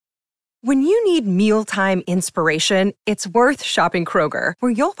When you need mealtime inspiration, it's worth shopping Kroger,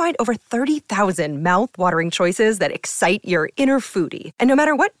 where you'll find over 30,000 mouth-watering choices that excite your inner foodie. And no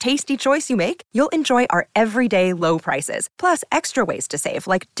matter what tasty choice you make, you'll enjoy our everyday low prices, plus extra ways to save,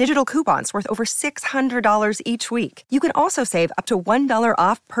 like digital coupons worth over $600 each week. You can also save up to $1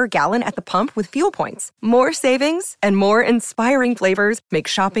 off per gallon at the pump with fuel points. More savings and more inspiring flavors make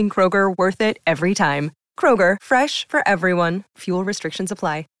shopping Kroger worth it every time. Kroger, fresh for everyone. Fuel restrictions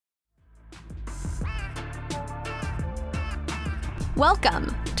apply.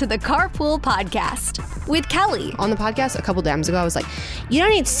 Welcome to the Carpool Podcast with Kelly. On the podcast a couple times ago, I was like, you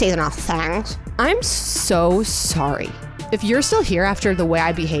don't need seasonal things. I'm so sorry. If you're still here after the way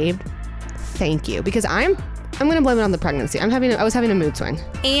I behaved, thank you. Because I'm going to blame it on the pregnancy. I was having a mood swing.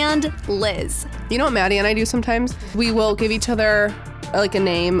 And Liz. You know what Maddie and I do sometimes? We will give each other like a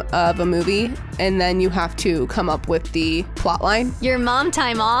name of a movie, and then you have to come up with the plot line. Your mom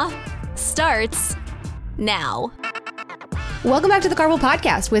time off starts now. Welcome back to the Carpool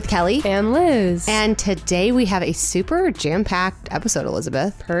Podcast with Kelly And Liz. And today we have a super jam-packed episode,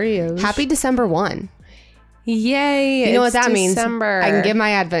 Elizabeth. Happy December 1. Yay. You know what that December. means? I can get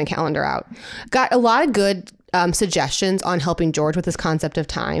my advent calendar out. Got a lot of good suggestions on helping George with this concept of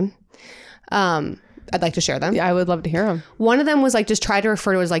time. I'd like to share them. Yeah, I would love to hear them. One of them was like, just try to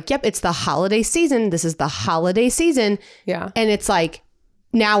refer to it as like, yep, it's the holiday season. This is the holiday season. Yeah. And it's like,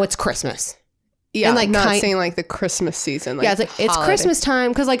 now it's Christmas. Yeah, and like not saying like the Christmas season. Like yeah, it's like, it's Christmas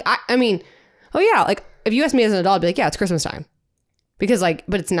time. Because like, I mean, oh yeah, like if you ask me as an adult, I'd be like, yeah, it's Christmas time. Because like,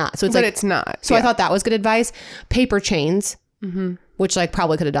 but it's not. So it's but like, it's not. So I thought that was good advice. Paper chains, which like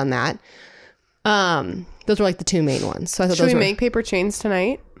probably could have done that. Those were like the two main ones. So I thought Should we make paper chains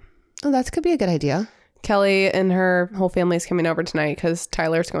tonight? Oh, that could be a good idea. Kelly and her whole family is coming over tonight because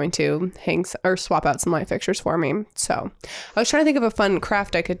Tyler's going to hang or swap out some light fixtures for me. So I was trying to think of a fun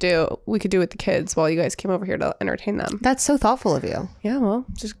craft we could do with the kids while you guys came over here to entertain them. That's so thoughtful of you. Yeah, well,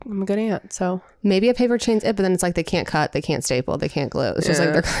 I'm a good aunt, so. Maybe a paper chain's it, but then it's like they can't cut, they can't staple, they can't glue. It's just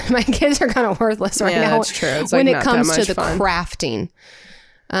like my kids are kind of worthless right now. That's true. It's when like it comes to the fun. crafting.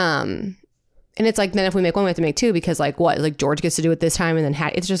 And it's like, then if we make one, we have to make two because like what? Like George gets to do it this time and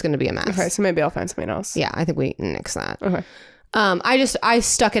then it's just going to be a mess. Okay, so maybe I'll find something else. Yeah, I think we nix that. Okay. I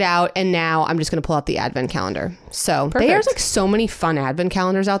stuck it out and now I'm just going to pull out the advent calendar. So there's like so many fun advent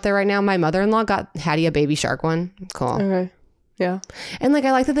calendars out there right now. My mother-in-law got Hattie a baby shark one. Cool. Okay. Yeah. And like,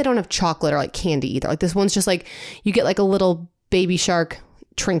 I like that they don't have chocolate or like candy either. Like this one's just like, you get like a little baby shark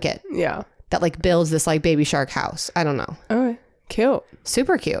trinket. Yeah. That like builds this like baby shark house. I don't know. Okay. Cute.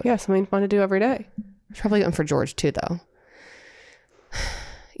 Super cute. Yeah, something fun to do every day. Probably going for George too, though.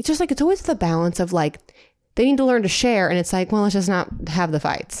 It's just like, it's always the balance of like, they need to learn to share. And it's like, well, let's just not have the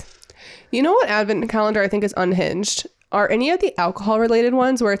fights. You know what advent calendar I think is unhinged? Are any of the alcohol related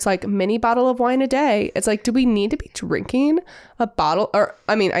ones where it's like mini bottle of wine a day? It's like, do we need to be drinking a bottle? Or,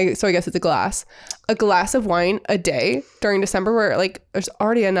 I mean, so I guess it's a glass of wine a day during December where like there's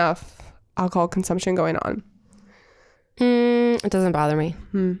already enough alcohol consumption going on. It doesn't bother me.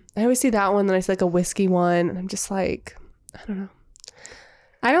 I always see that one, then I see like a whiskey one, and I'm just like, I don't know.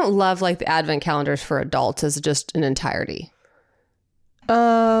 I don't love like the advent calendars for adults as just an entirety.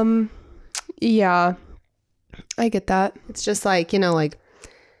 Yeah, I get that. It's just like, you know, like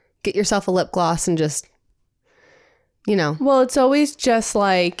get yourself a lip gloss and just, you know. Well, it's always just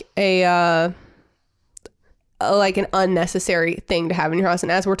like like an unnecessary thing to have in your house.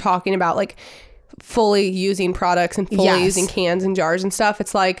 And as we're talking about like fully using products and fully using cans and jars and stuff,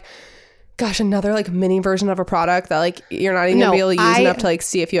 it's like, gosh, another like mini version of a product that like you're not even gonna be able to use enough to like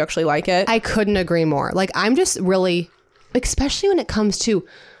see if you actually like it. I couldn't agree more. Like I'm just really, especially when it comes to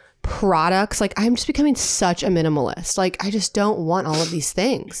products, like I'm just becoming such a minimalist. Like I just don't want all of these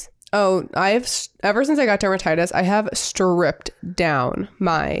things. Oh, ever since I got dermatitis, I have stripped down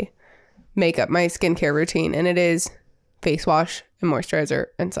my makeup, my skincare routine, and it is face wash and moisturizer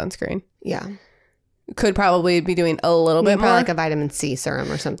and sunscreen. Yeah. Could probably be doing a little bit more. Like a vitamin C serum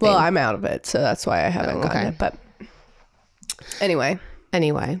or something. Well, I'm out of it, so that's why I haven't gotten it. But anyway.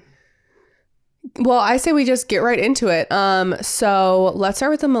 Well, I say we just get right into it. So let's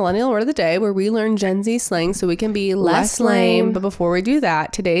start with the millennial word of the day, where we learn Gen Z slang so we can be less lame. But before we do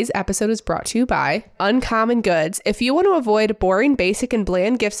that, today's episode is brought to you by Uncommon Goods. If you want to avoid boring, basic, and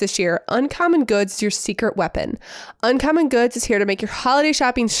bland gifts this year, Uncommon Goods is your secret weapon. Uncommon Goods is here to make your holiday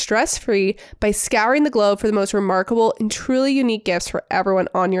shopping stress-free by scouring the globe for the most remarkable and truly unique gifts for everyone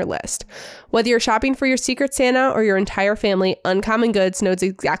on your list. Whether you're shopping for your secret Santa or your entire family, Uncommon Goods knows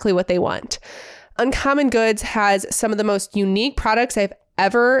exactly what they want. Uncommon Goods has some of the most unique products I've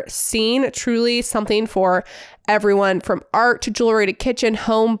ever seen. Truly something for everyone from art to jewelry to kitchen,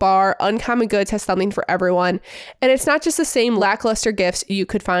 home, bar. Uncommon Goods has something for everyone. And it's not just the same lackluster gifts you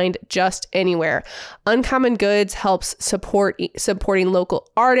could find just anywhere. Uncommon Goods helps supporting local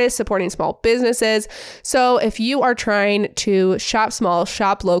artists, supporting small businesses. So if you are trying to shop small,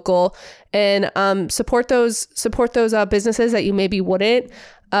 shop local, and support those businesses that you maybe wouldn't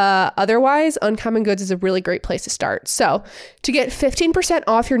otherwise, Uncommon Goods is a really great place to start. So to get 15%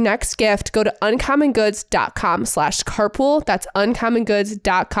 off your next gift, go to uncommongoods.com/carpool. That's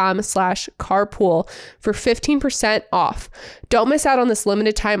uncommongoods.com/carpool for 15% off. Don't miss out on this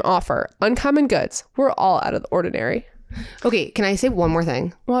limited time offer. Uncommon Goods, we're all out of the ordinary. Okay, can I say one more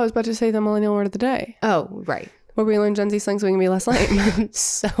thing? Well, I was about to say the millennial word of the day. Oh, right. Where we learn Gen Z slang so we can be less lame. I'm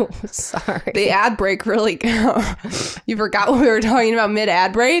so sorry. The ad break really... You forgot what we were talking about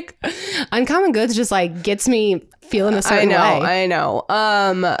mid-ad break? Uncommon Goods just like gets me feeling a certain way. I know.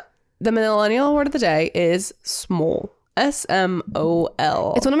 The millennial word of the day is small.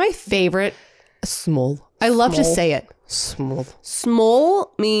 S-M-O-L. It's one of my favorite. Small. I love to say it. Small.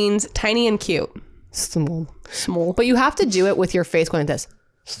 Small means tiny and cute. Small. Small. But you have to do it with your face going like this.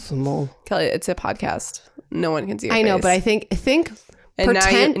 Small. Kelly, it's a podcast. No one can see your I know, face. but I think and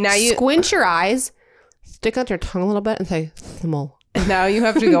pretend, now you squint your eyes, stick out your tongue a little bit and say small. And now you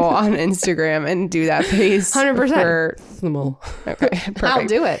have to go on Instagram and do that face. 100%. Small. Okay, perfect. I'll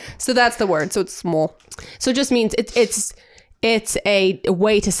do it. So that's the word. So it's small. So it just means it's a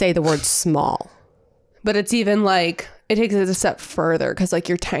way to say the word small. But it's even like, it takes it a step further because like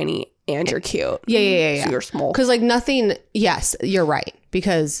you're tiny and you're cute. Yeah. So you're small. Because like nothing, yes, you're right.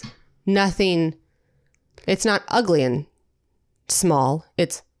 Because nothing, it's not ugly and small.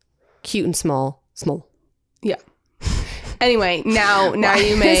 It's cute and small. Yeah. Anyway, now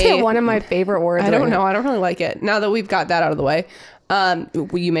you may. Is it one of my favorite words? I don't know. I don't really like it. Now that we've got that out of the way,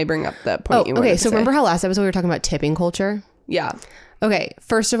 you may bring up that point. Okay. So remember how last episode we were talking about tipping culture? Yeah. Okay.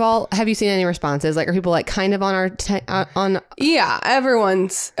 First of all, have you seen any responses? Like, are people like kind of on our on? Yeah,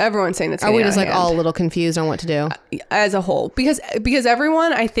 everyone's saying it's. Are we just like all a little confused on what to do as a whole? Because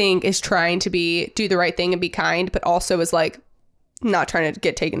everyone I think is trying to do the right thing and be kind, but also is like not trying to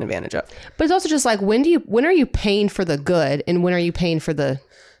get taken advantage of. But it's also just like when are you paying for the good and when are you paying for the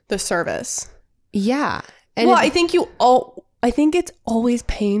service? Yeah. And well, I think it's always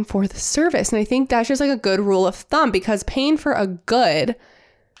paying for the service. And I think that's just like a good rule of thumb, because paying for a good,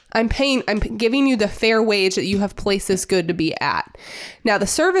 I'm giving you the fair wage that you have placed this good to be at. Now, the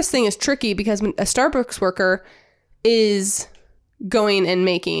service thing is tricky because when a Starbucks worker is going and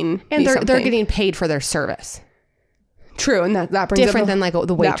making, and they're getting paid for their service. True, and that brings different than like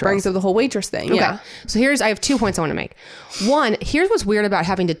the waitress. That brings up the whole waitress thing. Okay. Yeah. So I have 2 points I want to make. One, here's what's weird about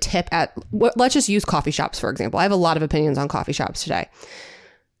having to tip at. Let's just use coffee shops for example. I have a lot of opinions on coffee shops today.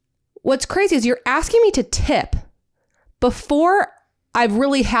 What's crazy is you're asking me to tip before I've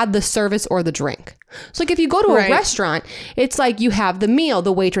really had the service or the drink. So like if you go to a restaurant, it's like you have the meal,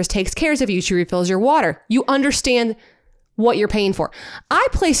 the waitress takes care of you, she refills your water. You understand what you're paying for. I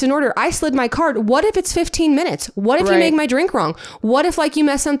placed an order. I slid my card. What if it's 15 minutes? What if you make my drink wrong? What if like you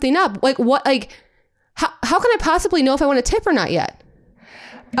mess something up? Like what, like how can I possibly know if I want to tip or not yet?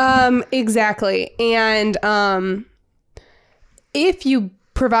 Exactly. And if you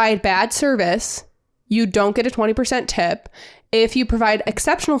provide bad service, you don't get a 20% tip. If you provide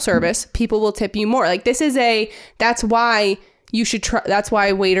exceptional service, people will tip you more. Like that's why you should try. That's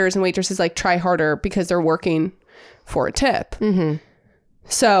why waiters and waitresses like try harder, because they're working for a tip. Mm-hmm.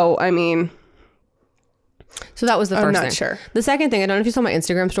 So, I mean. So that was the first thing. I'm not sure. The second thing, I don't know if you saw my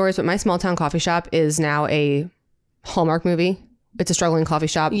Instagram stories, but my small town coffee shop is now a Hallmark movie. It's a struggling coffee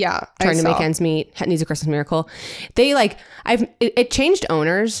shop. Yeah. Trying to make ends meet. Needs a Christmas miracle. They like, it changed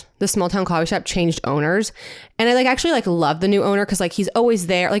owners. The small town coffee shop changed owners. And I actually love the new owner, because he's always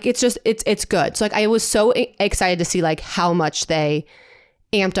there. Like it's just, it's good. So I was so excited to see how much they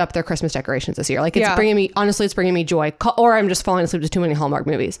amped up their Christmas decorations this year. It's bringing me joy, or I'm just falling asleep to too many Hallmark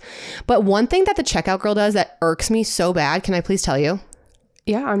movies. But one thing that the checkout girl does that irks me so bad, can I please tell you?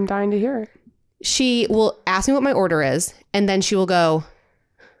 Yeah, I'm dying to hear it. She will ask me what my order is, and then she will go,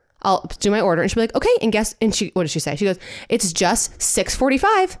 I'll do my order, and she'll be like, okay, and guess, and what does she say? She goes, it's just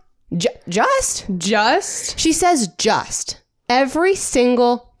 $6.45. Just? She says just. Every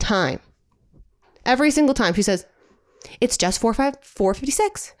single time she says, it's just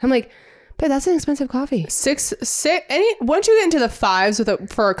 $4.56. I'm like, but that's an expensive coffee. Once you get into the fives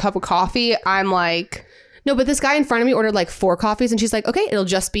for a cup of coffee, I'm like, no, but this guy in front of me ordered 4 coffees, and she's like, okay, it'll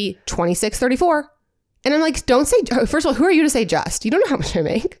just be $26.34. And I'm like, don't say, first of all, who are you to say just? You don't know how much I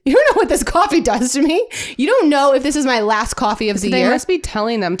make. You don't know what this coffee does to me. You don't know if this is my last coffee of the year. They must be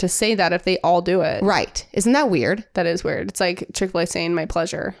telling them to say that if they all do it. Right. Isn't that weird? That is weird. It's like Chick-fil-A saying my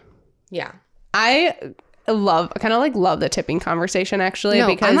pleasure. Yeah. I love the tipping conversation actually. No,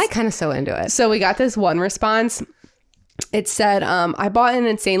 because I'm like kind of so into it. So we got this one response. It said, I bought an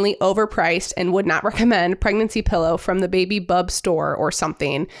insanely overpriced and would not recommend pregnancy pillow from the Baby Bub store or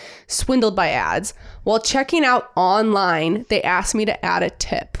something. Swindled by ads. While checking out online, they asked me to add a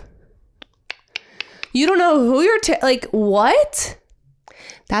tip. You don't know who you're like, what?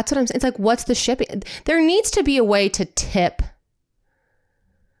 That's what I'm saying. It's like, what's the shipping? There needs to be a way to tip.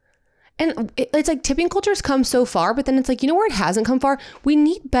 And it's like tipping culture's come so far, but then it's like, you know where it hasn't come far? We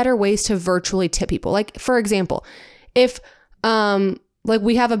need better ways to virtually tip people. Like, for example, if like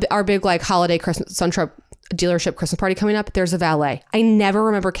we have our big like holiday Christmas SunTrust dealership Christmas party coming up, there's a valet. I never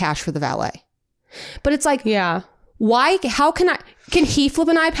remember cash for the valet. But it's like, yeah, why? How can he flip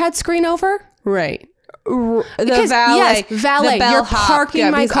an iPad screen over? Right. Because, valet, yes, valet, you're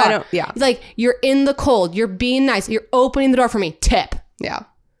parking my car. Yeah. Like, you're in the cold. You're being nice. You're opening the door for me. Tip. Yeah.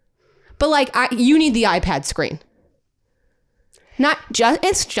 But like, you need the iPad screen.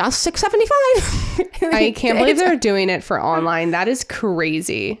 It's just $6.75. I can't believe they're doing it for online. That is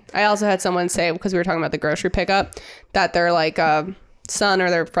crazy. I also had someone say, because we were talking about the grocery pickup, that their like son or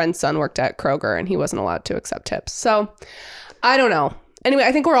their friend's son worked at Kroger and he wasn't allowed to accept tips. So I don't know. Anyway,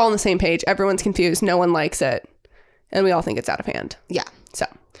 I think we're all on the same page. Everyone's confused. No one likes it. And we all think it's out of hand. Yeah. So.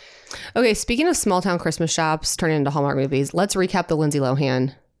 Okay, speaking of small town Christmas shops turning into Hallmark movies, let's recap the Lindsay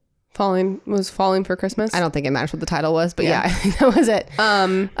Lohan. Falling for Christmas. I don't think it matters what the title was, but yeah I think that was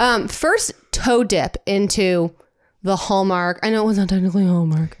it. First toe dip into the Hallmark. I know it wasn't technically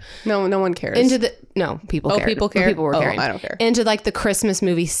Hallmark. No one cares. People cared. People care. People were caring. I don't care. Into like the Christmas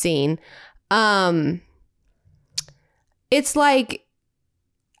movie scene. It's like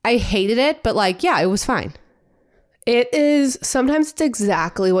I hated it, but like yeah, it was fine. It is. Sometimes it's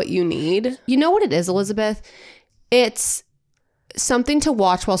exactly what you need. You know what it is, Elizabeth? It's something to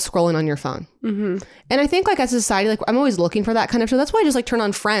watch while scrolling on your phone. Mm-hmm. And I think like as a society, like I'm always looking for that kind of show. That's why I just like turn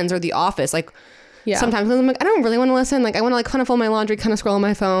on Friends or The Office. Like sometimes I'm like, I don't really want to listen. Like I want to like kind of fold my laundry, kind of scroll on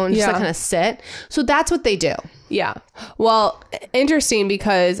my phone, just like kind of sit. So that's what they do. Yeah. Well, interesting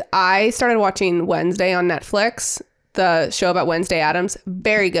because I started watching Wednesday on Netflix, the show about Wednesday Addams.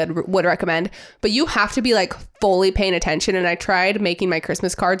 Very good. Would recommend. But you have to be like fully paying attention. And I tried making my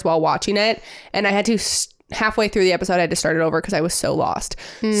Christmas cards while watching it. And I had to halfway through the episode, I had to start it over because I was so lost.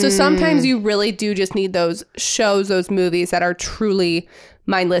 So sometimes you really do just need those shows, those movies that are truly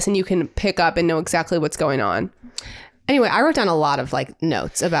mindless and you can pick up and know exactly what's going on. Anyway, I wrote down a lot of like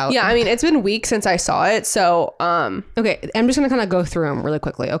notes about... Yeah, I mean, it's been weeks since I saw it, so... Okay, I'm just going to kind of go through them really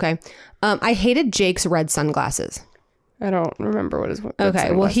quickly, okay? I hated Jake's red sunglasses. I don't remember what his...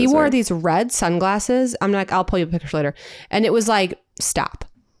 Okay, well, he wore these red sunglasses. I'll pull you a picture later. And it was like, stop.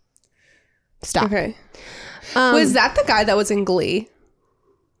 Okay. Was that the guy that was in Glee?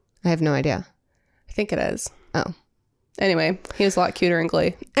 I have no idea. I think it is. Oh. Anyway, he was a lot cuter in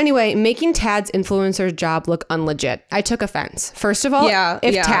Glee. Anyway, making Tad's influencer's job look unlegit. I took offense. First of all,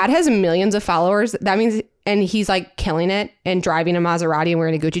 if Tad has millions of followers, that means, and he's like killing it and driving a Maserati and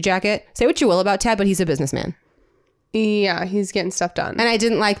wearing a Gucci jacket. Say what you will about Tad, but he's a businessman. Yeah, he's getting stuff done. And I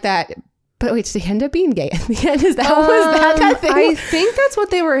didn't like that. But wait, did he end up being gay at the end? Was that thing? I think that's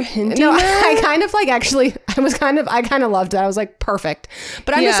what they were hinting at. I kind of like I kind of loved it. I was like, perfect.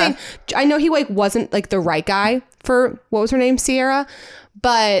 But I'm just saying, I know he like wasn't like the right guy for, what was her name? Sierra.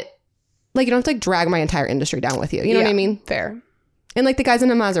 But like, you don't have to like drag my entire industry down with you. You know what I mean? Fair. And like the guy's in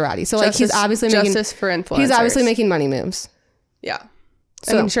a Maserati. So like he's obviously making justice for influencers. He's obviously making money moves. Yeah.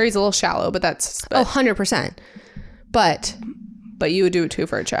 So, I'm sure he's a little shallow, but that's... 100%. But you would do it too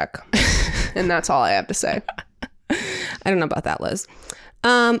for a check. And that's all I have to say. I don't know about that, Liz.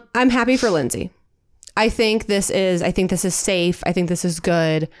 I'm happy for Lindsay. I think this is safe. I think this is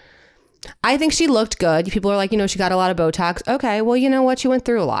good. I think she looked good. People are like, she got a lot of Botox. Okay, well, you know what? She went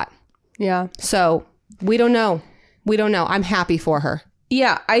through a lot. Yeah. So we don't know. I'm happy for her.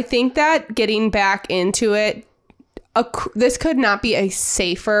 Yeah, I think that getting back into it, this could not be a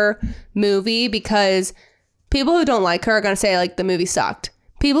safer movie because people who don't like her are going to say like the movie sucked.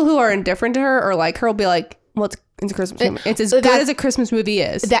 People who are indifferent to her or like her will be like, well, it's a Christmas movie. It's as good as a Christmas movie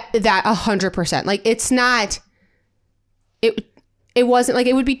is. That 100%. Like, it's not... It wasn't... Like,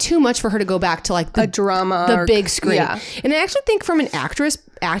 it would be too much for her to go back to, like, a drama. The big screen. Yeah. And I actually think from an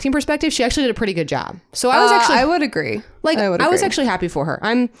acting perspective, she actually did a pretty good job. So I was actually... I would agree. Like, I was actually happy for her.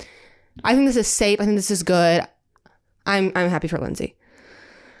 I think this is safe. I think this is good. I'm happy for Lindsay.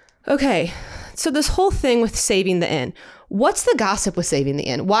 Okay. so this whole thing with saving the inn, what's the gossip with saving the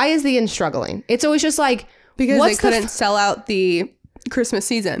inn? Why is the inn struggling? It's always just like, because they couldn't sell out the Christmas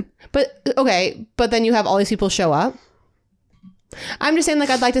season. But okay, but then you have all these people show up. I'm just saying, like,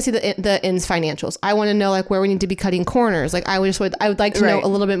 I'd like to see the inn's financials. I want to know, like, where we need to be cutting corners. Like, I would like to know a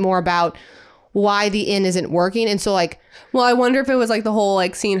little bit more about why the inn isn't working. And so, like, well, I wonder if it was like the whole,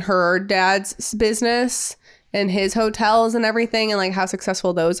 like, seeing her dad's business and his hotels and everything, and like how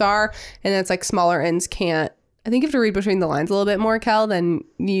successful those are, and it's like smaller inns can't. I think you have to read between the lines a little bit more, Kel, than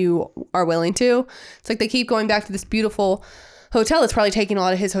you are willing to. It's like they keep going back to this beautiful hotel that's probably taking a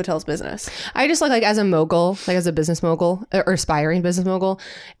lot of his hotel's business. I just like as a mogul, like as a business mogul or aspiring business mogul,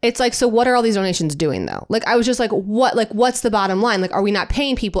 it's like, so what are all these donations doing though? Like, I was just like, what's the bottom line? Like, are we not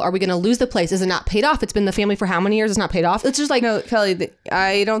paying people? Are we going to lose the place? Is it not paid off? It's been the family for how many years? It's not paid off. It's just like, no, Kelly,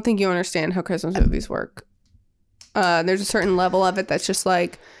 I don't think you understand how Christmas movies work. There's a certain level of it that's just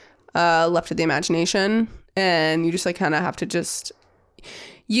like left to the imagination, and you just like kind of have to just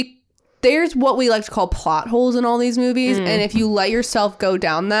there's what we like to call plot holes in all these movies. And if you let yourself go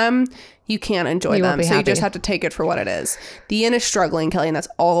down them, you can't enjoy them. So you just have to take it for what it is. The inn is struggling, Kelly, and that's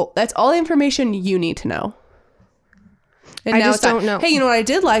all the information you need to know. And I now just don't know. Hey, you know what I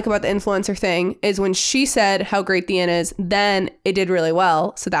did like about the influencer thing is when she said how great the inn is, then it did really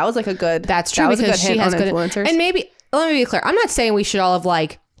well. So that was like a good. That's true. That was a good she hit has on good influencers. And maybe, let me be clear. I'm not saying we should all have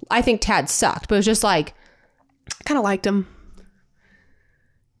like, I think Tad sucked, but it was just like, I kind of liked him.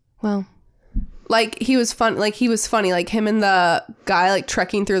 Well, like he was fun. Like he was funny. Like him and the guy like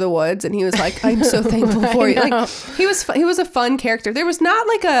trekking through the woods, and he was like, "I'm so thankful for you." Like he was. He was a fun character. There was not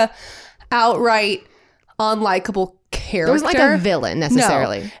like a outright unlikable character. There was like a villain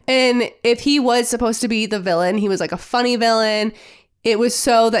necessarily. No. And if he was supposed to be the villain, he was like a funny villain. It was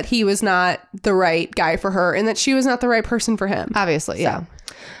so that he was not the right guy for her, and that she was not the right person for him. Obviously, so.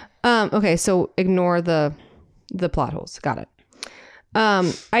 Yeah. Okay, so ignore the plot holes. Got it.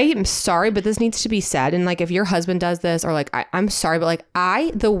 I am sorry, but this needs to be said. And like, if your husband does this, or like, I'm sorry, but like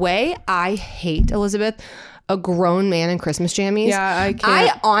the way I hate, Elizabeth, a grown man in Christmas jammies. Yeah, I can't.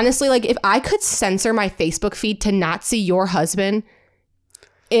 I honestly, like, if I could censor my Facebook feed to not see your husband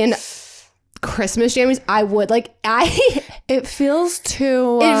in Christmas jammies, I would. Like, it feels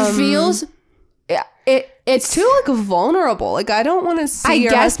too. It feels. It's too like vulnerable. Like, I don't want to see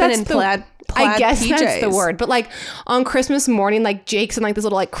your husband in plaid I guess PJs. That's the word. But like on Christmas morning, like Jake's in like this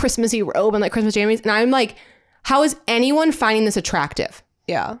little like Christmassy robe and like Christmas jammies, and I'm like, how is anyone finding this attractive?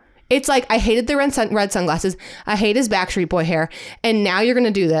 Yeah. It's like, I hated the red sunglasses. I hate his Backstreet Boy hair. And now you're going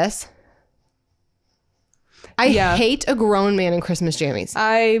to do this. I hate a grown man in Christmas jammies.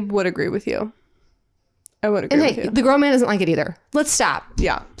 I would agree with you. I would agree with you. The grown man doesn't like it either. Let's stop.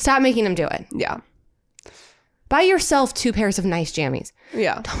 Yeah. Stop making him do it. Yeah. Buy yourself 2 pairs of nice jammies.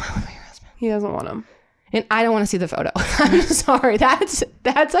 Yeah. Don't buy one for your husband. He doesn't want them. And I don't want to see the photo. I'm sorry. That's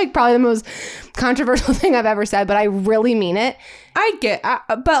like probably the most controversial thing I've ever said, but I really mean it. I get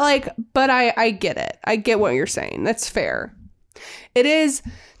it. I get what you're saying. That's fair. It is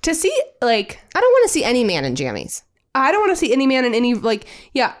to see, like, I don't want to see any man in jammies. I don't want to see any man in any, like,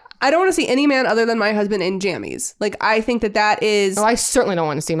 yeah. I don't want to see any man other than my husband in jammies. Like, I think that is... Oh, I certainly don't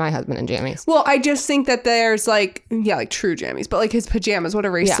want to see my husband in jammies. Well, I just think that there's like, yeah, like true jammies, but like his pajamas,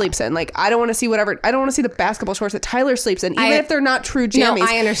 whatever he sleeps in. Like, I don't want to see whatever... I don't want to see the basketball shorts that Tyler sleeps in, even if they're not true jammies. No,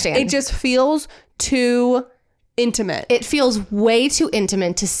 I understand. It just feels too intimate. It feels way too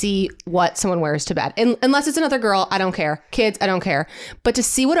intimate to see what someone wears to bed. Unless it's another girl, I don't care. Kids, I don't care. But to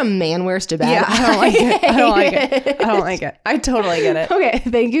see what a man wears to bed, yeah, I don't like it. I don't like it. I don't like it. I totally get it. Okay,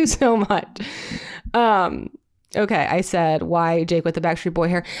 thank you so much. Okay, I said, why Jake with the Backstreet Boy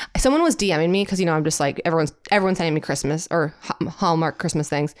hair? Someone was DMing me because, you know, I'm just like, everyone's sending me Christmas or Hallmark Christmas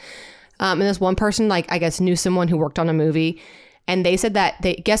things. And this one person, like, I guess knew someone who worked on a movie, and they said that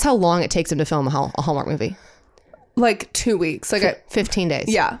guess how long it takes them to film a Hallmark movie? Like 2 weeks, like 15 days.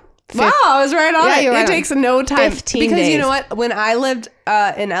 Yeah. Wow, I was right on it. You're right it takes no time. 15 because days. You know what? When I lived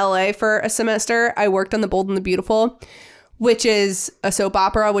in LA for a semester, I worked on The Bold and the Beautiful, which is a soap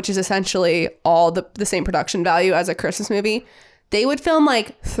opera, which is essentially all the same production value as a Christmas movie. They would film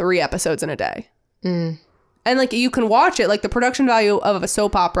like 3 episodes in a day. And like, you can watch it, like the production value of a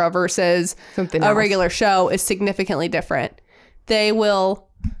soap opera versus something a else. regular show is significantly different. They will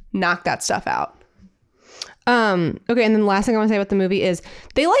knock that stuff out. Okay, and then the last thing I want to say about the movie is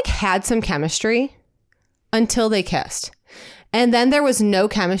they like had some chemistry until they kissed. And then there was no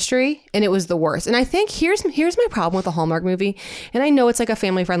chemistry, and it was the worst. And I think here's my problem with the Hallmark movie. And I know it's like a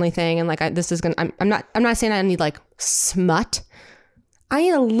family friendly thing, and like I'm not saying I need like smut. I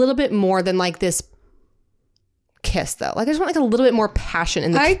need a little bit more than like this kiss though. Like I just want like a little bit more passion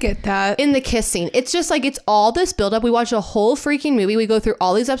in the I get that. in the kiss scene. It's just like it's all this build up. We watch a whole freaking movie. We go through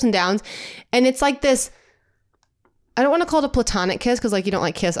all these ups and downs, and it's like this. I don't want to call it a platonic kiss because like you don't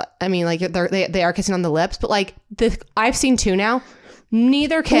like kiss. I mean like they are kissing on the lips, but like I've seen 2 now.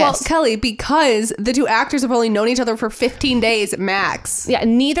 Neither kiss. Well, Kelly, because the 2 actors have only known each other for 15 days max. Yeah,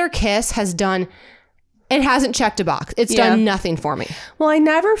 neither kiss has done. It hasn't checked a box. It's done nothing for me. Well, I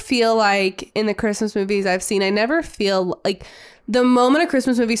never feel like in the Christmas movies I've seen, I never feel like the moment a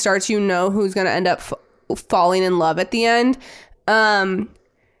Christmas movie starts, you know who's going to end up falling in love at the end. And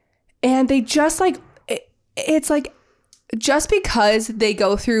they just like, it's like, just because they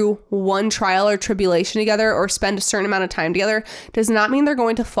go through one trial or tribulation together or spend a certain amount of time together does not mean they're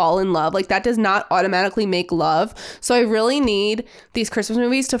going to fall in love. Like that does not automatically make love. So I really need these Christmas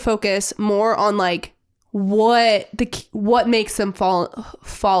movies to focus more on like, what makes them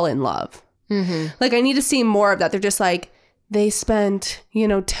fall in love. Mm-hmm. Like I need to see more of that. They're just like they spent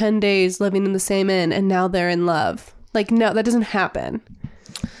 10 days living in the same inn and now they're in love. Like no, that doesn't happen.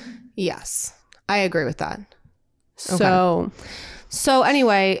 Yes, I agree with that. So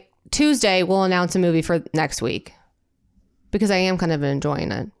anyway, Tuesday we'll announce a movie for next week because I am kind of enjoying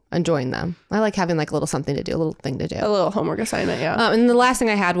them. I like having like a little something to do, a little thing to do. A little homework assignment, yeah. And the last thing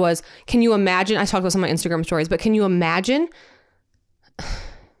I had was, can you imagine, I talked about some of my Instagram stories, but can you imagine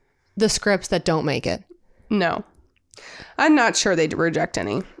the scripts that don't make it? No. I'm not sure they'd reject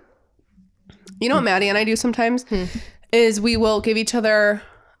any. You know what Maddie and I do sometimes? Is we will give each other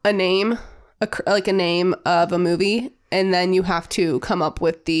a name, a name of a movie, and then you have to come up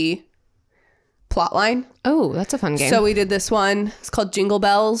with the plot line. Oh, that's a fun game. So we did this one. It's called Jingle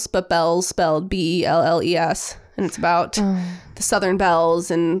Bells, but Bells spelled Bells. And it's about the Southern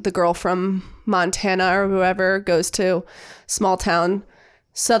Bells, and the girl from Montana or whoever goes to small town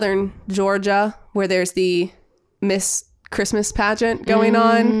Southern Georgia where there's the Miss Christmas pageant going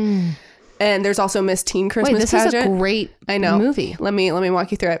on. And there's also Miss Teen Christmas pageant. Is a great movie. Let me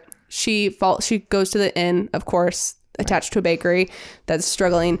walk you through it. She goes to the inn, of course, attached to a bakery that's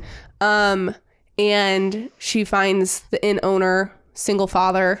struggling. And she finds the inn owner, single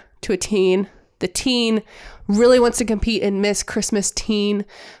father to a teen. The teen really wants to compete in Miss Christmas Teen,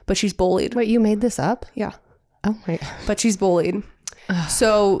 but she's bullied. Wait, you made this up? Yeah. Oh, right. But she's bullied.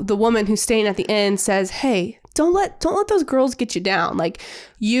 So the woman who's staying at the inn says, "Hey, don't let those girls get you down. Like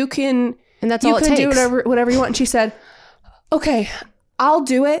you can, and that's all it takes. You can do whatever you want." And she said, "Okay, I'll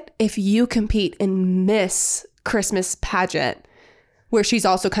do it if you compete in Miss Christmas pageant," where she's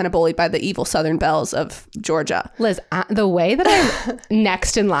also kind of bullied by the evil Southern Belles of Georgia. Liz, the way that I'm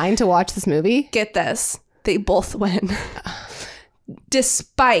next in line to watch this movie. Get this. They both win.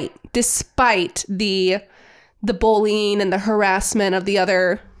 Despite the bullying and the harassment of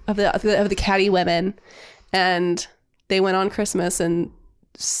the catty women. And they win on Christmas, and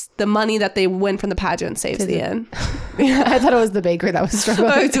the money that they win from the pageant saves the inn. I thought it was the bakery that was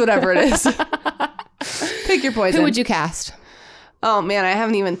struggling. It's whatever it is. Pick your poison. Who would you cast? Oh man, I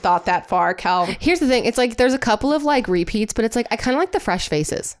haven't even thought that far, Cal. Here's the thing. It's like there's a couple of like repeats, but it's like I kind of like the fresh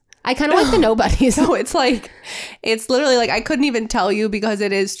faces. I kind of like the nobodies. No, it's literally like I couldn't even tell you because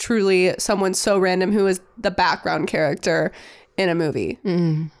it is truly someone so random who is the background character in a movie.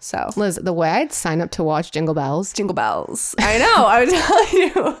 So Liz, the way I'd sign up to watch Jingle Bells. I know. I was telling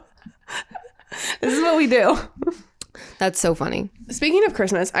you. This is what we do. That's so funny. Speaking of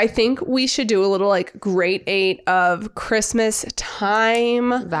Christmas, I think we should do a little like grade 8 of Christmas time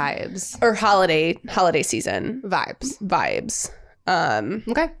vibes or holiday season vibes.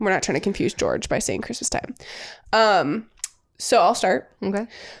 Okay. We're not trying to confuse George by saying Christmas time. So I'll start. Okay.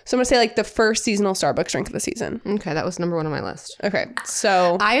 So I'm going to say like the first seasonal Starbucks drink of the season. Okay. That was number 1 on my list. Okay.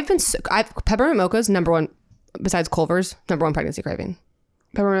 So peppermint mocha's number 1 besides Culver's, number 1 pregnancy craving.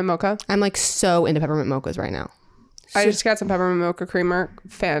 Peppermint mocha. I'm like so into peppermint mochas right now. I just got some peppermint mocha creamer.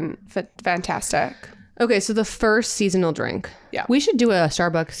 Fantastic. Okay. So the first seasonal drink. Yeah. We should do a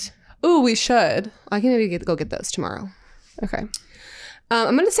Starbucks. Ooh, we should. I can maybe go get those tomorrow. Okay.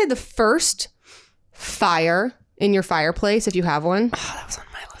 I'm going to say the first fire in your fireplace, if you have one. Oh, that was on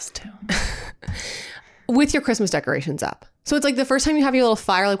my list too. With your Christmas decorations up. So it's like the first time you have your little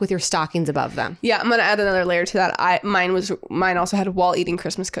fire, like with your stockings above them. Yeah, I'm going to add another layer to that. Mine also had while eating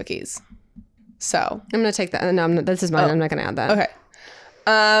Christmas cookies. So. I'm going to take that. No, this is mine. I'm not going to add that.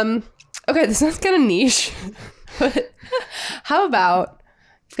 Okay. Okay, this is kind of niche. But how about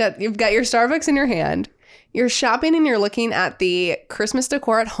you've got your Starbucks in your hand. You're shopping and you're looking at the Christmas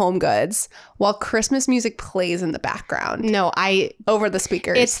decor at Home Goods while Christmas music plays in the background. No, over the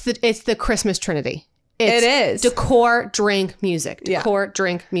speakers. It's the Christmas Trinity. It is. Decor, drink, music. Decor,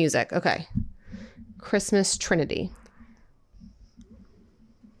 drink, music. Okay. Christmas Trinity.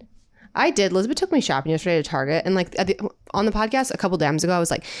 I did. Elizabeth took me shopping yesterday to Target, and like on the podcast a couple days ago, I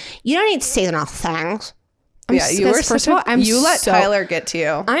was like, "You don't need seasonal things." You were first of all, you let Tyler get to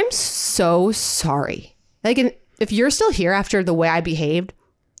you. I'm so sorry. Like, if you're still here after the way I behaved,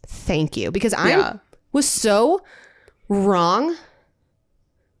 thank you, because I was so wrong.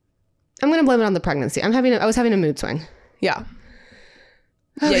 I'm gonna blame it on the pregnancy. I was having a mood swing. Yeah.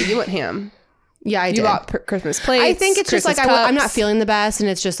 Yeah, you went ham. Yeah, I did. You bought Christmas plates. I think it's Christmas just like I'm not cups. feeling the best, and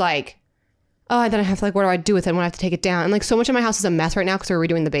it's just like, oh, then I have to like, what do I do with it when I have to take it down? And like, so much of my house is a mess right now because we're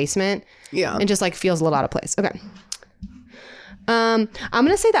redoing the basement. Yeah, and just like feels a little out of place. Okay. I'm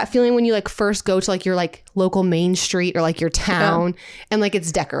gonna say that feeling when you like first go to like your like local main street or like your town and like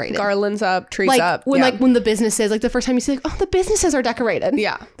it's decorated, garlands up, trees like, up. When the businesses, like the first time you see like, oh, the businesses are decorated.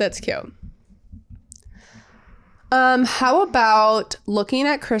 Yeah, that's cute. How about looking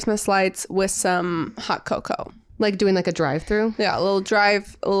at Christmas lights with some hot cocoa? Like doing like a drive-through? Yeah, a little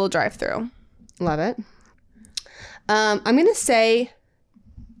drive-through. Love it. I'm going to say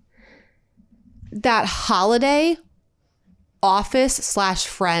that holiday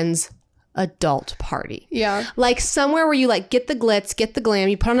office/friends adult party. Yeah. Like somewhere where you like get the glitz, get the glam,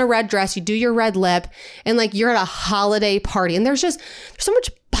 you put on a red dress, you do your red lip, and like you're at a holiday party. And there's so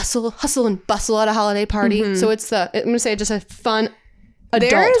much hustle and bustle at a holiday party. Mm-hmm. So I'm going to say just a fun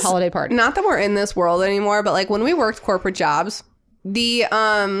adult holiday party. Not that we're in this world anymore, but like when we worked corporate jobs, the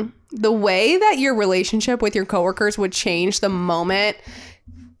way that your relationship with your coworkers would change the moment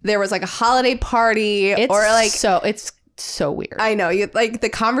there was like a holiday party it's so weird. I know, like the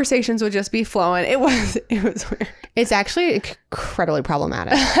conversations would just be flowing. It was weird. It's actually incredibly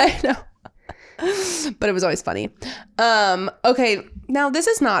problematic. I know. But it was always funny. Okay, now this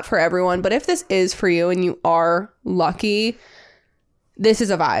is not for everyone, but if this is for you and you are lucky, this is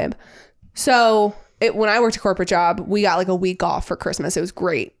a vibe. So when I worked a corporate job, we got like a week off for Christmas. It was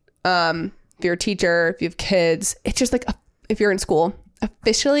great. If you're a teacher, if you have kids, it's just like if you're in school,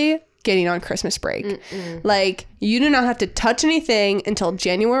 officially getting on Christmas break. Mm-mm. Like you do not have to touch anything until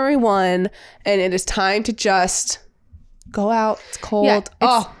January 1, and it is time to just go out. It's cold. Yeah,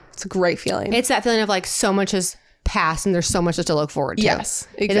 it's a great feeling. It's that feeling of like so much has passed and there's so much to look forward to. Yes,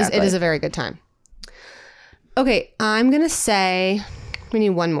 exactly. It is a very good time. Okay, I'm going to say, we need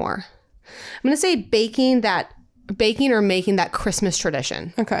one more. I'm going to say baking or making that Christmas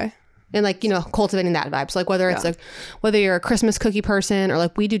tradition. Okay. And like, cultivating that vibe. So like whether it's like, whether you're a Christmas cookie person or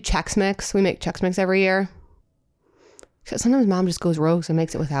like we do Chex Mix. We make Chex Mix every year. Because sometimes mom just goes rogue and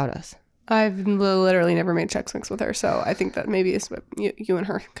makes it without us. I've literally never made Chex Mix with her. So I think that maybe it's you and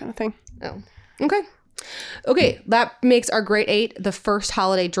her kind of thing. Oh, okay. Okay, that makes our Great 8 the first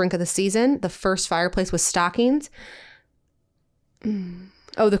holiday drink of the season. The first fireplace with stockings.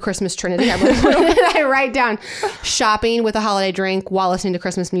 Oh, the Christmas Trinity. I write down shopping with a holiday drink while listening to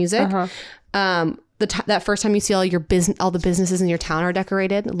Christmas music. Uh-huh. That first time you see all the businesses in your town are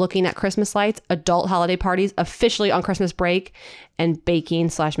decorated, looking at Christmas lights, adult holiday parties officially on Christmas break, and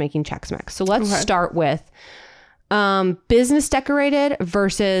baking/making Chex Mix. So let's start with business decorated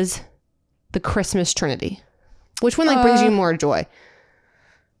versus the Christmas Trinity. Which one brings you more joy?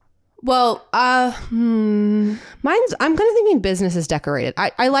 Well, I'm kind of thinking business is decorated.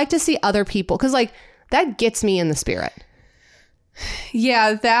 I like to see other people because like that gets me in the spirit.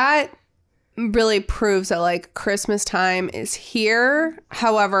 Yeah, that really proves that like Christmas time is here.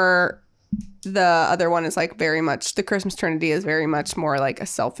 However, the other one is like very much, the Christmas Trinity is very much more like a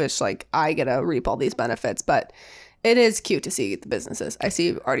selfish, like I get to reap all these benefits, but it is cute to see the businesses. I see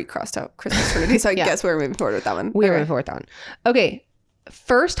you've already crossed out Christmas Trinity, so I guess we're moving forward with that one. We're moving forward with that one. Okay.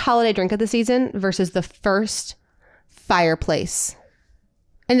 First holiday drink of the season versus the first fireplace.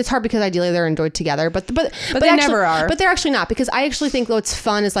 And it's hard because ideally they're enjoyed together, but they actually, never are. But they're actually not, because I actually think what's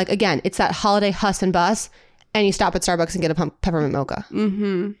fun is like, again, it's that holiday huss and bus, and you stop at Starbucks and get a peppermint mocha.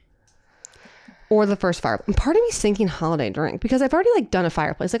 Mm-hmm. Or the first fire. And part of me's thinking holiday drink because I've already like done a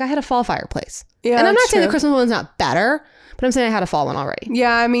fireplace. Like I had a fall fireplace. Yeah, and I'm not saying the Christmas one's not better, but I'm saying I had a fall one already.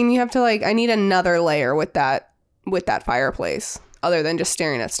 Yeah, I mean, you have to like, I need another layer with that fireplace. Other than just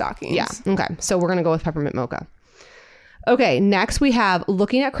staring at stockings. Yeah. Okay. So we're going to go with peppermint mocha. Okay. Next we have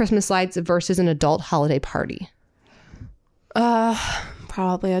looking at Christmas lights versus an adult holiday party.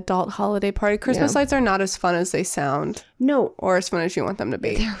 Probably adult holiday party. Christmas lights are not as fun as they sound. No. Or as fun as you want them to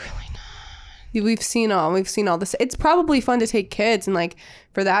be. They're really not. We've seen all this. It's probably fun to take kids and like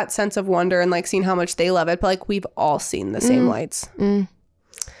for that sense of wonder and like seeing how much they love it. But like we've all seen the same lights.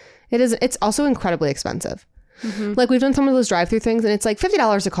 It is. It's also incredibly expensive. Mm-hmm. Like we've done some of those drive-through things and it's like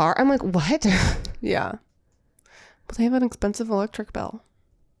 $50 a car. I'm like, what? Yeah. Well, they have an expensive electric bill.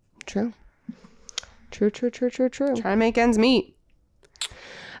 True. True. Trying to make ends meet.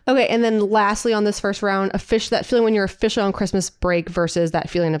 Okay, and then lastly on this first round, that feeling when you're officially on Christmas break versus that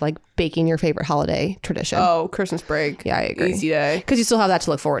feeling of like baking your favorite holiday tradition. Oh, Christmas break. Yeah, I agree. Easy day. Because you still have that to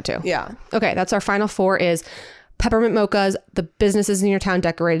look forward to. Yeah. Okay, that's our final 4 is peppermint mochas, the businesses in your town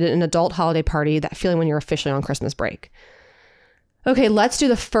decorated, an adult holiday party, that feeling when you're officially on Christmas break. Okay, let's do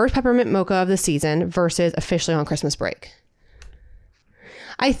the first peppermint mocha of the season versus officially on Christmas break.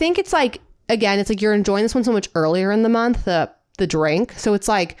 I think it's like, again, it's like you're enjoying this one so much earlier in the month, the drink. So it's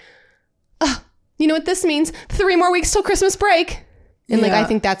like, you know what this means? 3 more weeks till Christmas break. And like, I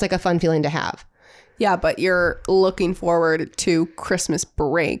think that's like a fun feeling to have. Yeah, but you're looking forward to Christmas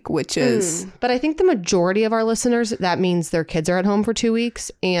break, which is... But I think the majority of our listeners, that means their kids are at home for 2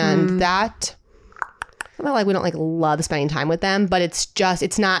 weeks. And that, not like we don't like love spending time with them, but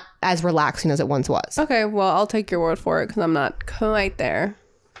it's not as relaxing as it once was. Okay, well, I'll take your word for it because I'm not quite there.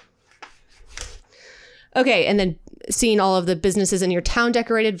 Okay, and then seeing all of the businesses in your town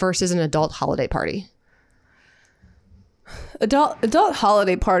decorated versus an adult holiday party. Adult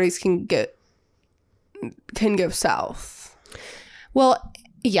holiday parties can go south. Well,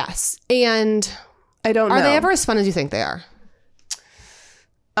 yes. And I don't know. Are they ever as fun as you think they are?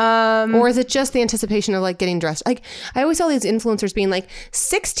 Or is it just the anticipation of like getting dressed? Like I always saw these influencers being like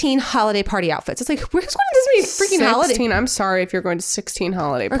 16 holiday party outfits. It's like, where's going to this many freaking holiday? I'm sorry if you're going to 16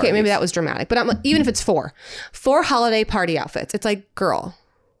 holiday parties. Okay, maybe that was dramatic, but I'm like, even if it's 4 holiday party outfits, it's like, girl.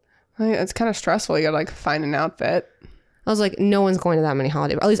 It's kind of stressful. You gotta like find an outfit. I was like, no one's going to that many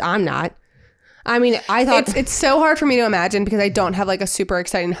holiday. At least I'm not. I mean, I thought it's so hard for me to imagine because I don't have like a super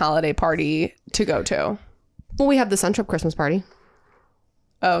exciting holiday party to go to. Well, we have the Sun Trip Christmas party.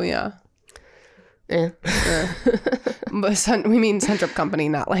 Oh yeah. Yeah. But we mean Sun Trip Company,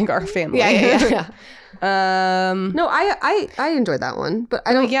 not like our family. Yeah. No, I enjoyed that one, but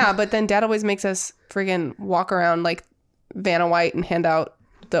I don't. Yeah, but then Dad always makes us friggin' walk around like Vanna White and hand out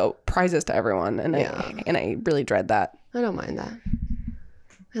the prizes to everyone, and I really dread that. I don't mind that.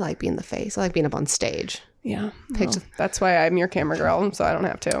 I like being the face. I like being up on stage. Yeah, well, that's why I'm your camera girl, so I don't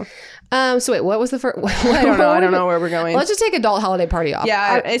have to. So wait, what was the first? I don't know where we're going. Let's just take adult holiday party off.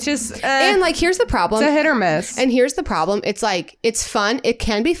 Yeah, it's just and like here's the problem. It's a hit or miss. And here's the problem. It's like it's fun. It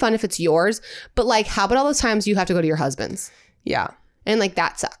can be fun if it's yours, but like how about all those times you have to go to your husband's? Yeah, and like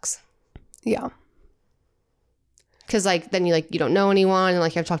that sucks. Yeah, because like then you don't know anyone, and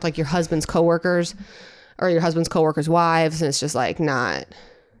like you have to talk to like your husband's coworkers or your husband's coworkers' wives, and it's just like not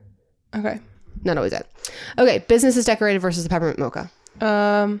always it. Okay, business is decorated versus the peppermint mocha.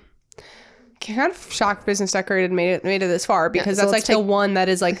 Kind of shocked business decorated made it this far because that's like the one that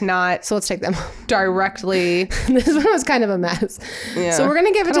is like not. So let's take them directly. This one was kind of a mess. Yeah. So we're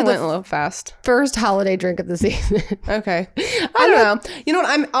gonna give it to the a little fast first holiday drink of the season. Okay. I don't know. You know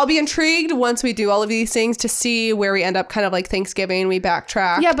what? I'll be intrigued once we do all of these things to see where we end up. Kind of like Thanksgiving, we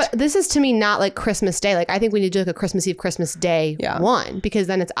backtrack. Yeah, but this is to me not like Christmas Day. Like I think we need to do like a Christmas Eve, Christmas Day one because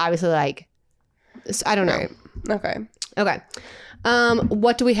then it's obviously like I don't know. Right. Okay.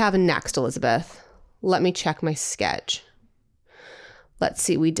 What do we have next, Elizabeth? Let me check my sketch. Let's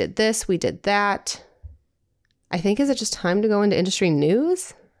see. We did this. We did that. I think, is it just time to go into industry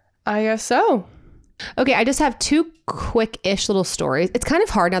news? I guess so. Okay. I just have 2 quick-ish little stories. It's kind of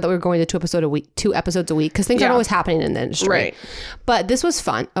hard now that we're going to 2 episodes a week because things aren't always happening in the industry. Right. But this was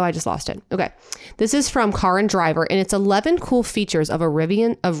fun. Oh, I just lost it. Okay. This is from Car and Driver, and it's 11 cool features of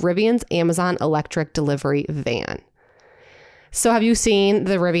Rivian's Amazon electric delivery van. So have you seen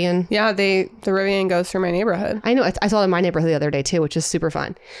the Rivian? Yeah, the Rivian goes through my neighborhood. I know. I saw it in my neighborhood the other day too, which is super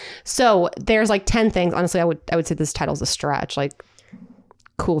fun. So there's like 10 things. Honestly, I would say this title's a stretch. Like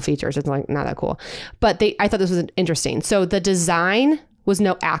cool features. It's like not that cool. But I thought this was interesting. So the design was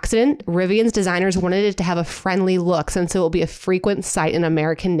no accident. Rivian's designers wanted it to have a friendly look since it will be a frequent sight in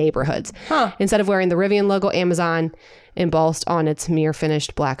American neighborhoods. Huh. Instead of wearing the Rivian logo, Amazon embossed on its mirror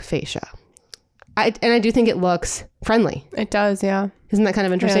finished black fascia. I do think it looks friendly. It does, yeah. Isn't that kind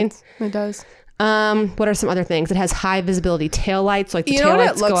of interesting? Yeah, it does. What are some other things? It has high visibility taillights. Like the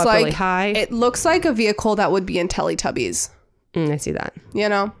taillights go up really high. It looks like a vehicle that would be in Teletubbies. I see that. You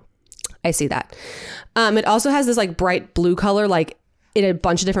know? I see that. It also has this like bright blue color, like in a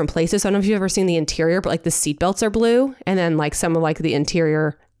bunch of different places. So I don't know if you've ever seen the interior, but like the seat belts are blue. And then like some of like the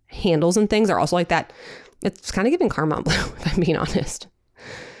interior handles and things are also like that. It's kind of giving Carmine blue, if I'm being honest.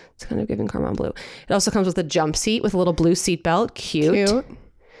 It's kind of giving Carmine blue. It also comes with a jump seat with a little blue seat belt. Cute. It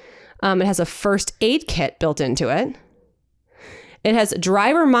has a first aid kit built into it. It has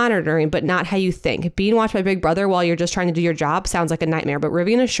driver monitoring, but not how you think. Being watched by Big Brother while you're just trying to do your job sounds like a nightmare, but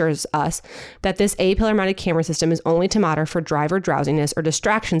Rivian assures us that this A-pillar mounted camera system is only to monitor for driver drowsiness or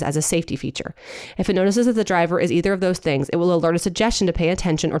distractions as a safety feature. If it notices that the driver is either of those things, it will alert a suggestion to pay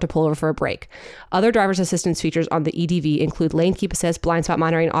attention or to pull over for a break. Other driver's assistance features on the EDV include lane keep assist, blind spot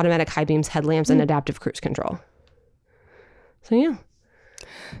monitoring, automatic high beams, headlamps, and adaptive cruise control. So yeah.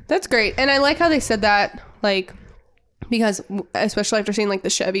 That's great. And I like how they said that, like, because especially after seeing like the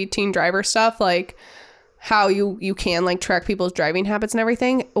Chevy teen driver stuff, like how you can like track people's driving habits and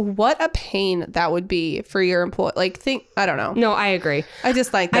everything. What a pain that would be for your employee. Like, I don't know. No, I agree. I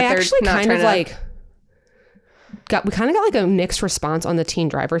just like that I they're actually not kind of trying like we kind of got like a mixed response on the teen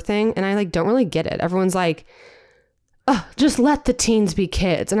driver thing, and I like don't really get it. Everyone's like, oh, just let the teens be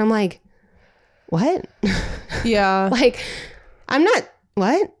kids, and I'm like, what? Yeah. Like, I'm not.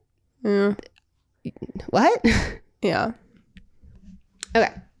 What? Yeah. What? Yeah.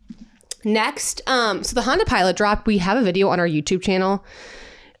 Okay. Next, so the Honda Pilot dropped. We have a video on our YouTube channel.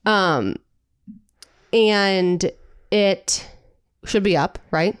 And it should be up,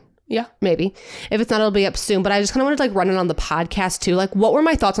 right? Yeah. Maybe. If it's not, it'll be up soon. But I just kind of wanted to like run it on the podcast too. Like, what were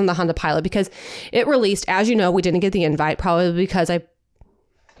my thoughts on the Honda Pilot? Because it released, as you know, we didn't get the invite, probably because I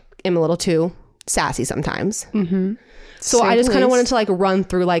am a little too sassy sometimes. Mm-hmm. So I just kind of wanted to like run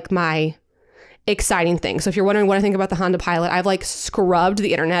through like my exciting things. So if you're wondering what I think about the Honda Pilot, I've like scrubbed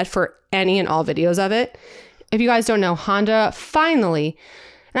the internet for any and all videos of it. If you guys don't know, Honda finally,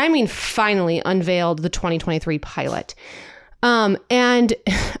 and I mean finally, unveiled the 2023 Pilot. And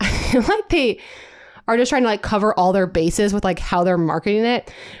I feel like they are just trying to like cover all their bases with like how they're marketing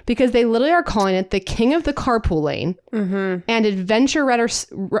it, because they literally are calling it the king of the carpool lane, and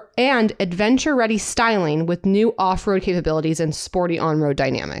adventure ready styling with new off-road capabilities and sporty on-road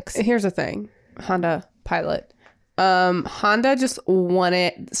dynamics. Here's the thing. Honda Pilot. Honda just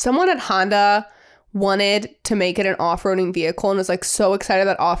wanted, someone at Honda wanted to make it an off-roading vehicle and is like so excited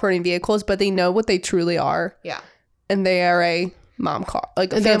about off-roading vehicles, but they know what they truly are. Yeah. And they are a mom car. Like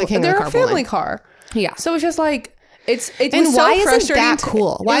they're a family car. Yeah. So it's just like, it's and so why isn't frustrating. that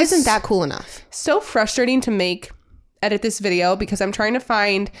cool? Why isn't that cool enough? So frustrating to edit this video because I'm trying to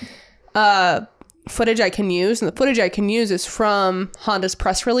find footage I can use, and the footage I can use is from Honda's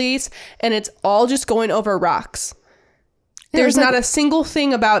press release, and it's all just going over rocks. There's not a single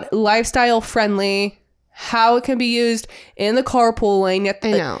thing about lifestyle friendly, how it can be used in the carpool lane. Yet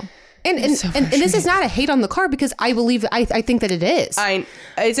I know. And this is not a hate on the car, because I believe I think that it is.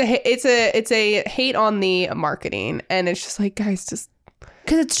 It's a hate on the marketing, and it's just like, guys, just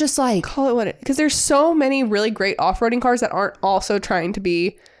because it's just like, call it what it. Because there's so many really great off-roading cars that aren't also trying to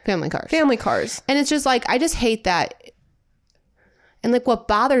be family cars. And it's just like, I just hate that. And like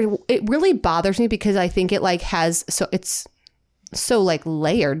it really bothers me, because I think it like it's so like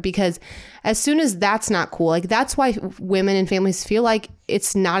layered, because as soon as that's not cool, like that's why women and families feel like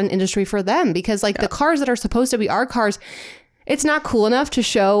it's not an industry for them, because like the cars that are supposed to be our cars, it's not cool enough to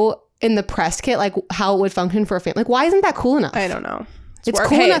show in the press kit like how it would function for a family. Like, why isn't that cool enough? I don't know. It's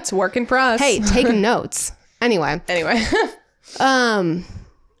cool enough. It's working for us. Hey, take notes. Anyway.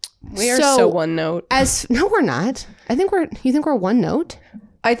 We are so one note. No, we're not. You think we're one note?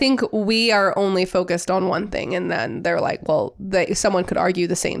 I think we are only focused on one thing, and then they're like, well, someone could argue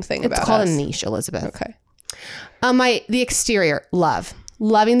the same thing about us. It's called a niche, Elizabeth. Okay. The exterior,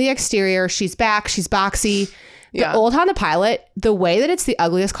 loving the exterior. She's back. She's boxy. The old Honda Pilot, the way that it's the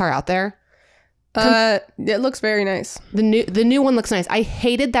ugliest car out there. It looks very nice. The new one looks nice. I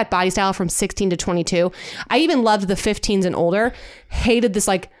hated that body style from 16 to 22. I even loved the 15s and older. Hated this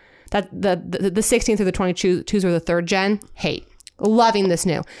like that the 16 through the 22s or the third gen. Hate. Loving this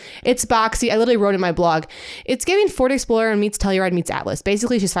new. It's boxy. I literally wrote in my blog, it's giving Ford Explorer and meets Telluride meets Atlas.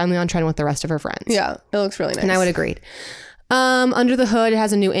 Basically, she's finally on trend with the rest of her friends. Yeah, it looks really nice. And I would agree. Under the hood, it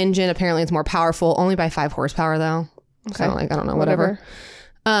has a new engine. Apparently, it's more powerful. Only by 5 horsepower, though. Okay. So, like, I don't know, whatever.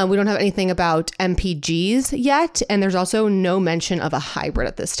 We don't have anything about MPGs yet. And there's also no mention of a hybrid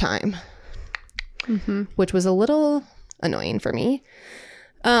at this time. Which was a little annoying for me.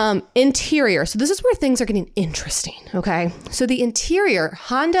 Interior. So this is where things are getting interesting. Okay. So the interior,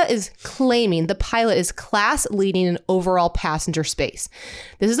 Honda is claiming the Pilot is class leading in overall passenger space.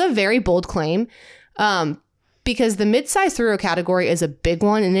 This is a very bold claim, because the midsize three-row category is a big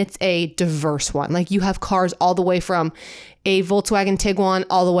one, and it's a diverse one. Like, you have cars all the way from a Volkswagen Tiguan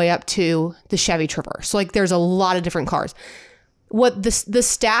all the way up to the Chevy Traverse. So like, there's a lot of different cars. What the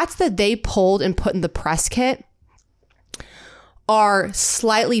stats that they pulled and put in the press kit are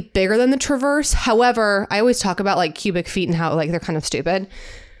slightly bigger than the Traverse. However, I always talk about like cubic feet and how like they're kind of stupid,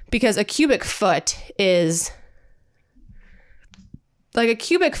 because a cubic foot is like a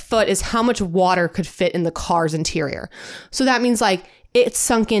cubic foot is how much water could fit in the car's interior. So that means like it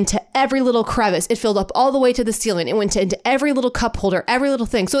sunk into every little crevice. It filled up all the way to the ceiling. It went into every little cup holder, every little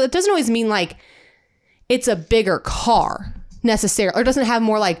thing. So it doesn't always mean like it's a bigger car necessarily, or it doesn't have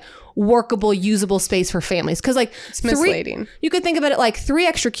more like workable, usable space for families. Because like it's misleading. You could think about it like 3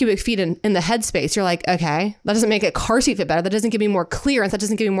 extra cubic feet in the headspace. You're like, okay, that doesn't make a car seat fit better. That doesn't give me more clearance. That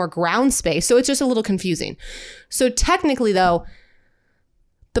doesn't give me more ground space. So it's just a little confusing. So technically though,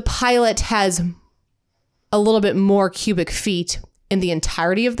 the Pilot has a little bit more cubic feet in the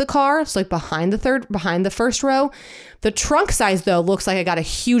entirety of the car. So like behind the first row. The trunk size though looks like I got a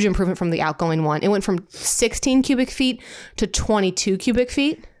huge improvement from the outgoing one. It went from 16 cubic feet to 22 cubic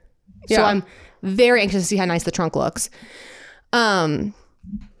feet. Yeah. So I'm very anxious to see how nice the trunk looks. And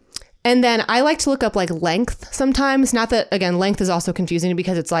then I like to look up like length sometimes. Not that, again, length is also confusing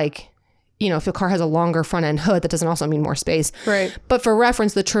because it's like, you know, if your car has a longer front end hood, that doesn't also mean more space. Right. But for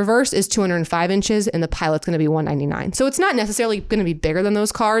reference, the Traverse is 205 inches and the Pilot's going to be 199. So it's not necessarily going to be bigger than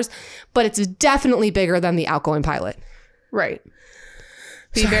those cars, but it's definitely bigger than the outgoing Pilot. Right.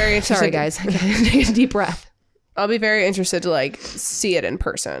 Very interested. Sorry, guys. Take a deep breath. I'll be very interested to like see it in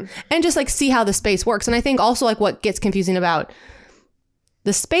person. And just like see how the space works. And I think also like what gets confusing about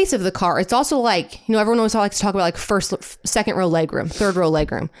the space of the car, it's also like, you know, everyone always likes to talk about like second row legroom, third row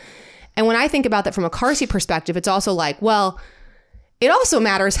legroom. And when I think about that from a car seat perspective, it's also like, well, it also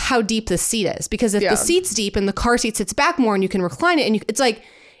matters how deep the seat is. Because if the seat's deep and the car seat sits back more and you can recline it, and it's like,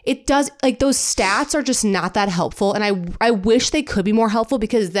 it does, like those stats are just not that helpful. And I wish they could be more helpful,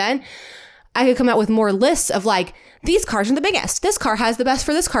 because then I could come out with more lists of like, these cars are the biggest. This car has the best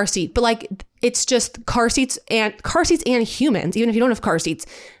for this car seat. But like, it's just car seats and humans, even if you don't have car seats,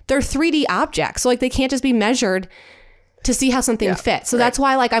 they're 3D objects. So like, they can't just be measured to see how something fits. So that's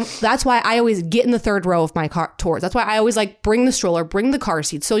why that's why I always get in the third row of my car tours. That's why I always like bring the stroller, bring the car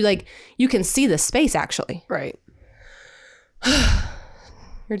seat. So like you can see the space actually. Right.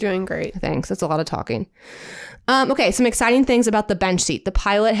 You're doing great. Thanks. That's a lot of talking. Okay, some exciting things about the bench seat. The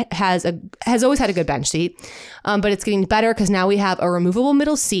Pilot has always had a good bench seat, but it's getting better because now we have a removable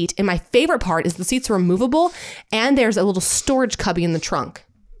middle seat. And my favorite part is the seats are removable and there's a little storage cubby in the trunk.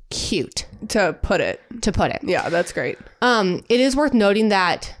 Cute. To put it. Yeah, that's great. It is worth noting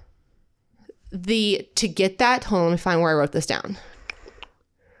that to get that, hold on, let me find where I wrote this down.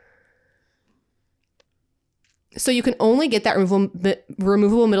 So you can only get that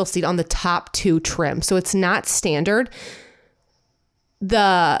removable middle seat on the top 2 trim. So it's not standard.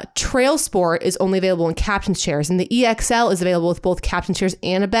 The Trail Sport is only available in captain's chairs, and the EXL is available with both captain's chairs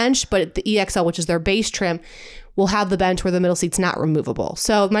and a bench, but the EXL, which is their base trim, will have the bench where the middle seat's not removable.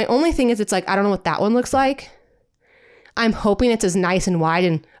 So my only thing is it's like, I don't know what that one looks like. I'm hoping it's as nice and wide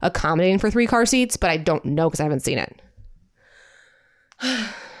and accommodating for 3 car seats, but I don't know because I haven't seen it.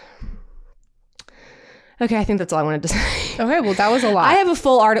 Okay, I think that's all I wanted to say. Okay, well, that was a lot. I have a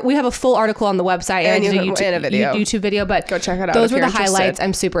full article. We have a full article on the website and a YouTube video, but go check it out. Those were the highlights.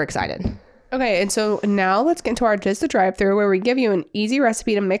 I'm super excited. Okay, and so now let's get into our Just the Drive-Thru, where we give you an easy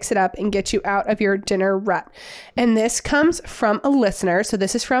recipe to mix it up and get you out of your dinner rut. And this comes from a listener. So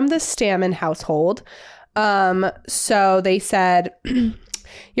this is from the Stammen household. So they said,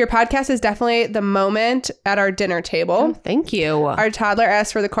 your podcast is definitely the moment at our dinner table. Oh, thank you. Our toddler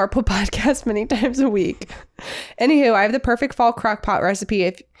asks for the Carpool podcast many times a week. Anywho, I have the perfect fall crock pot recipe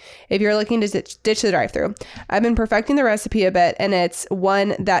if you're looking to ditch the drive-thru. I've been perfecting the recipe a bit, and it's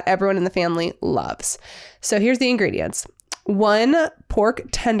one that everyone in the family loves. So here's the ingredients. 1 pork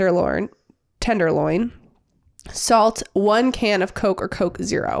tenderloin, salt, 1 can of Coke or Coke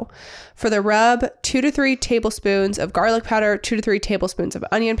Zero. For the rub, 2 to 3 tablespoons of garlic powder, 2 to 3 tablespoons of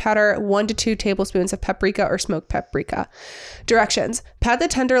onion powder, 1 to 2 tablespoons of paprika or smoked paprika. Directions: pat the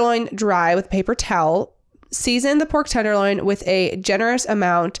tenderloin dry with a paper towel. Season the pork tenderloin with a generous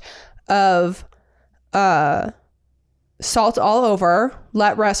amount of salt all over.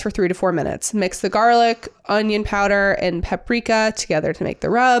 Let rest for 3 to 4 minutes. Mix the garlic, onion powder, and paprika together to make the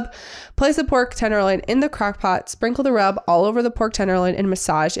rub. Place the pork tenderloin in the crock pot. Sprinkle the rub all over the pork tenderloin and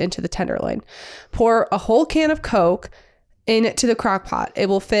massage into the tenderloin. Pour a whole can of Coke into the crock pot. It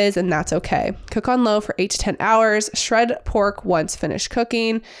will fizz, and that's okay. Cook on low for 8 to 10 hours. Shred pork once finished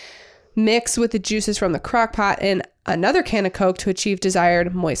cooking. Mix with the juices from the crock pot in another can of Coke to achieve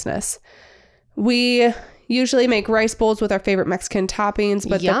desired moistness. We usually make rice bowls with our favorite Mexican toppings,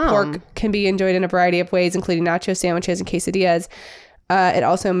 but the pork can be enjoyed in a variety of ways, including nacho sandwiches and quesadillas. It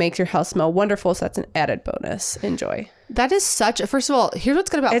also makes your house smell wonderful, so that's an added bonus. Enjoy. That is first of all, here's what's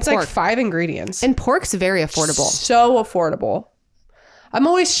good about pork. It's like 5 ingredients. And pork's very affordable. So affordable. I'm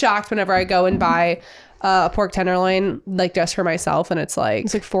always shocked whenever I go and buy a pork tenderloin, like just for myself, and it's like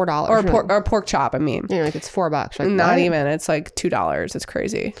 $4 or a pork chop. I mean, yeah, like it's $4. Like, not what? even. It's like $2. It's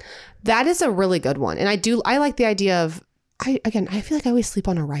crazy. That is a really good one, and I like the idea of. I feel like I always sleep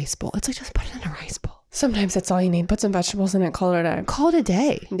on a rice bowl. It's like just put it in a rice bowl. Sometimes that's all you need. Put some vegetables in it. Call it a day. Call it a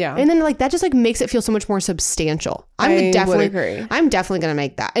day. Yeah. And then like that just like makes it feel so much more substantial. I would agree. I'm definitely going to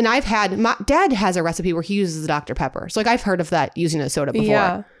make that. And my dad has a recipe where he uses the Dr. Pepper. So like I've heard of that using a soda before.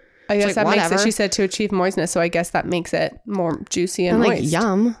 Yeah. I guess like, that whatever. makes it, she said, to achieve moistness. So I guess that makes it more juicy and like moist.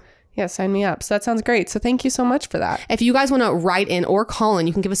 yum. Yeah, sign me up. So that sounds great. So thank you so much for that. If you guys want to write in or call in,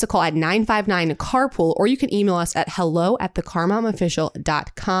 you can give us a call at 959-CARPOOL, or you can email us at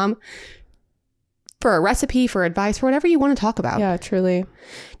hello@thecarmomofficial.com for a recipe, for advice, for whatever you want to talk about. Yeah, truly.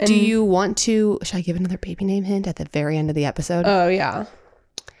 And do you want to, should I give another baby name hint at the very end of the episode? Oh, yeah.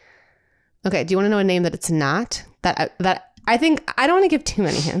 Okay. Do you want to know a name that it's not? That I think, I don't want to give too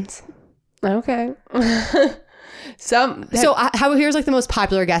many hints. Okay. Here's like the most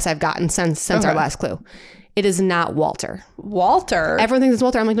popular guess I've gotten since our last clue. It is not Walter. Walter? Everyone thinks it's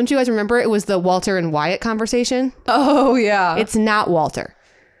Walter. I'm like, don't you guys remember? It was the Walter and Wyatt conversation. Oh, yeah. It's not Walter.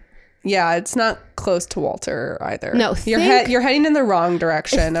 Yeah, it's not close to Walter either. No, you're heading in the wrong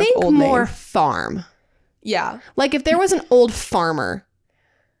direction of old name. Think more farm. Yeah. Like if there was an old farmer,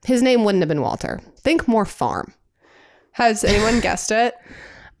 his name wouldn't have been Walter. Think more farm. Has anyone guessed it?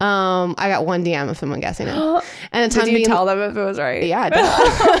 I got one DM of someone guessing it. And Did you tell them if it was right? Yeah, I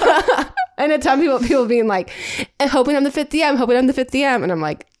did. And a ton of people being like, hoping I'm the fifth DM. And I'm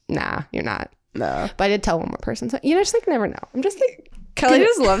like, nah, you're not. No. But I did tell one more person. So, just like, never know. I'm just like, Kelly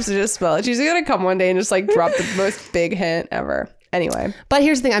just loves to just spell it. She's going to come one day and just like drop the most big hint ever. Anyway. But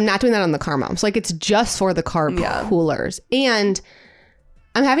here's the thing. I'm not doing that on the car moms. Like it's just for the carpoolers. Yeah. And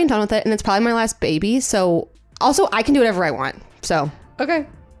I'm having fun with it. And it's probably my last baby. So also I can do whatever I want. So. Okay.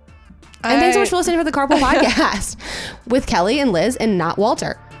 And thanks so much for listening to the Carpool Podcast with Kelly and Liz and not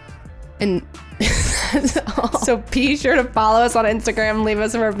Walter. And so be sure to follow us on Instagram, leave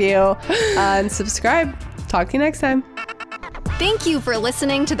us a review, and subscribe. Talk to you next time. Thank you for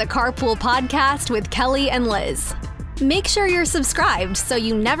listening to the Carpool Podcast with Kelly and Liz. Make sure you're subscribed so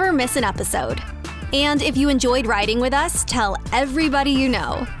you never miss an episode. And if you enjoyed riding with us, tell everybody you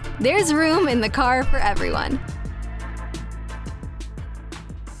know. There's room in the car for everyone.